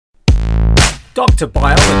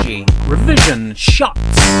DrBiology Revision Shot.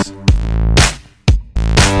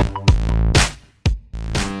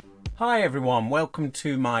 Hi everyone, welcome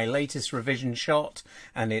to my latest revision shot,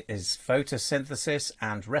 and it is photosynthesis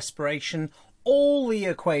and respiration. All the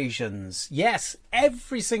equations, yes,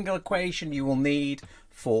 every single equation you will need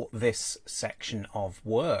for this section of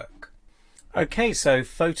work. Okay, so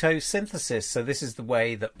photosynthesis. So this is the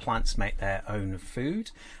way that plants make their own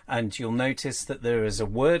food, and you'll notice that there is a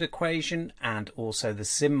word equation and also the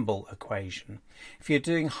symbol equation. If you're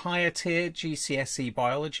doing higher tier GCSE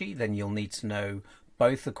Biology, then you'll need to know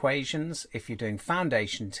both equations. If you're doing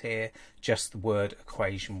foundation tier, just the word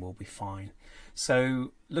equation will be fine.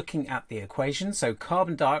 So looking at the equation, so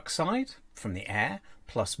carbon dioxide from the air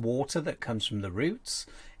plus water that comes from the roots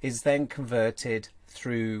is then converted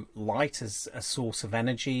through light as a source of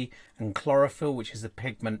energy, and chlorophyll, which is the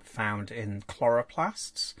pigment found in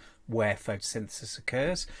chloroplasts where photosynthesis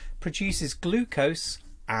occurs, produces glucose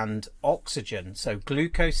and oxygen. So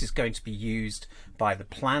glucose is going to be used by the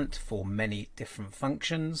plant for many different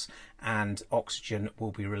functions, and oxygen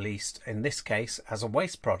will be released in this case as a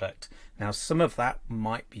waste product. Now some of that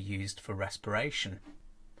might be used for respiration.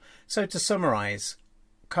 So to summarize,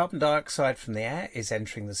 carbon dioxide from the air is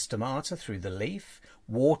entering the stomata through the leaf,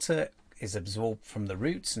 water is absorbed from the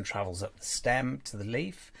roots and travels up the stem to the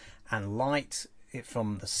leaf, and light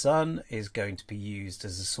from the sun is going to be used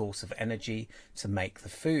as a source of energy to make the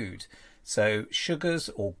food. So sugars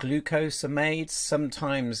or glucose are made.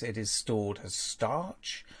 Sometimes it is stored as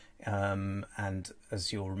starch, and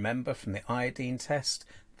as you'll remember from the iodine test,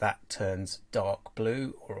 that turns dark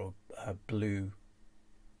blue, or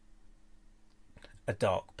a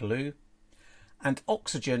dark blue, and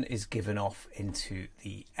oxygen is given off into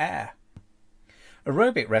the air.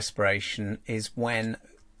 Aerobic respiration is when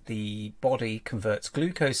the body converts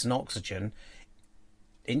glucose and oxygen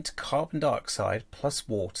into carbon dioxide plus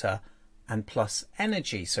water and plus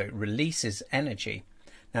energy, so it releases energy.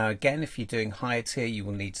 Now again, if you're doing higher tier, you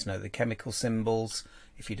will need to know the chemical symbols.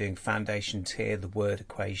 If you're doing foundation tier, the word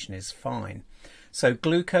equation is fine. So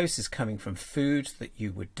glucose is coming from food that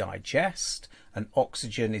you would digest, and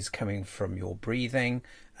oxygen is coming from your breathing,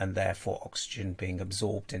 and therefore oxygen being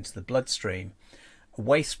absorbed into the bloodstream. A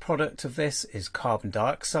waste product of this is carbon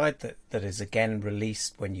dioxide that is again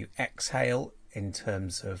released when you exhale in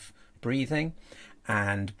terms of breathing,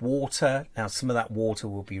 and water. Now some of that water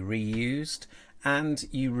will be reused, and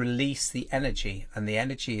you release the energy, and the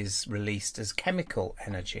energy is released as chemical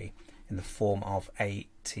energy in the form of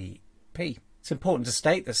ATP. It's important to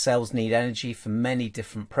state that cells need energy for many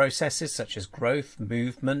different processes such as growth,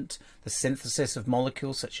 movement, the synthesis of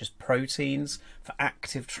molecules such as proteins, for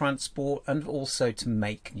active transport, and also to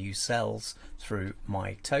make new cells through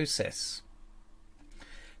mitosis.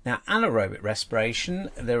 Now anaerobic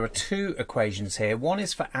respiration, there are two equations here. One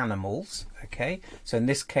is for animals, okay, so in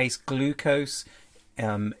this case glucose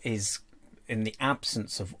is, in the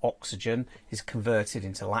absence of oxygen, is converted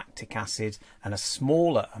into lactic acid, and a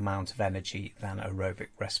smaller amount of energy than aerobic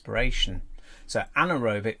respiration. So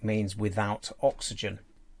anaerobic means without oxygen.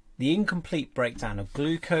 The incomplete breakdown of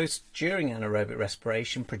glucose during anaerobic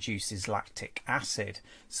respiration produces lactic acid.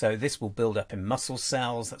 So this will build up in muscle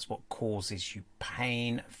cells. That's what causes you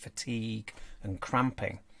pain, fatigue and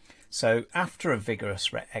cramping. So after a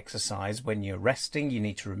vigorous exercise, when you're resting, you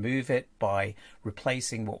need to remove it by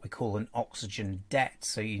replacing what we call an oxygen debt.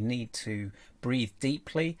 So you need to breathe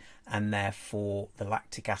deeply, and therefore the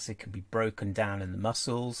lactic acid can be broken down in the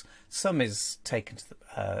muscles. Some is taken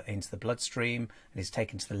to into the bloodstream and is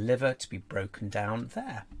taken to the liver to be broken down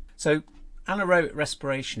there. So anaerobic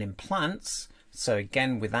respiration in plants, so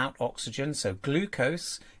again without oxygen, so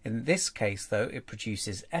glucose, in this case though it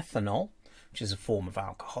produces ethanol, which is a form of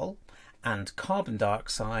alcohol, and carbon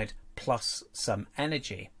dioxide plus some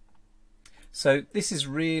energy. So this is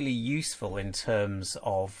really useful in terms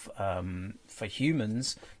of for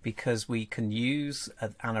humans, because we can use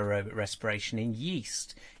anaerobic respiration in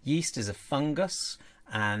yeast. Yeast is a fungus,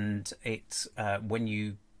 and it when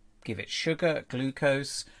you give it sugar,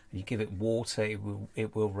 glucose, and you give it water,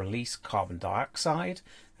 it will release carbon dioxide,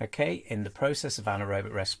 okay, in the process of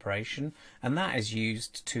anaerobic respiration, and that is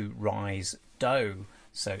used to rise dough.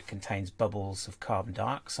 So it contains bubbles of carbon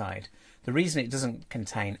dioxide. The reason it doesn't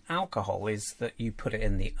contain alcohol is that you put it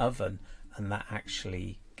in the oven, and that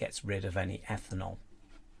actually gets rid of any ethanol.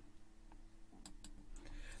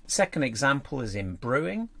 The second example is in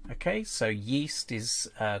brewing. Okay, so yeast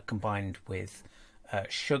is combined with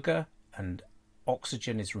sugar, and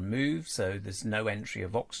oxygen is removed, so there's no entry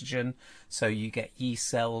of oxygen, so you get yeast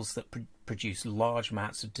cells that produce large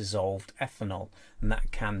amounts of dissolved ethanol, and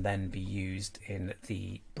that can then be used in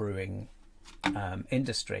the brewing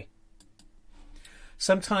industry.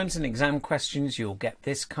 Sometimes in exam questions you'll get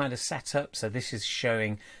this kind of setup. So this is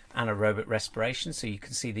showing anaerobic respiration. So you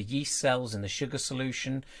can see the yeast cells in the sugar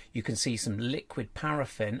solution. You can see some liquid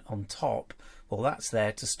paraffin on top. Well, that's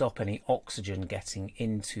there to stop any oxygen getting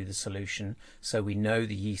into the solution. So we know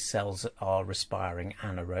the yeast cells are respiring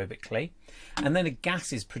anaerobically. And then a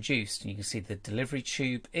gas is produced, and you can see the delivery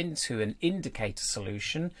tube into an indicator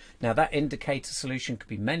solution. Now that indicator solution could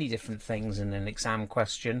be many different things in an exam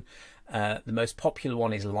question. The most popular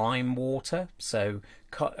one is lime water. So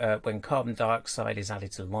when carbon dioxide is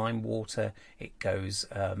added to lime water, it goes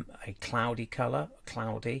a cloudy colour,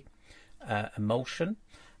 cloudy emulsion.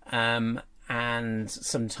 And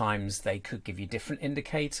sometimes they could give you different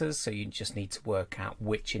indicators, so you just need to work out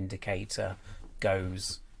which indicator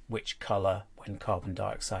goes which colour when carbon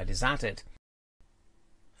dioxide is added.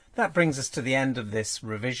 That brings us to the end of this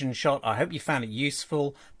revision shot. I hope you found it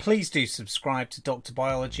useful. Please do subscribe to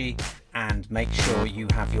DrBiology and make sure you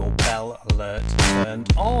have your bell alert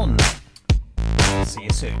turned on. See you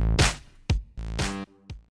soon.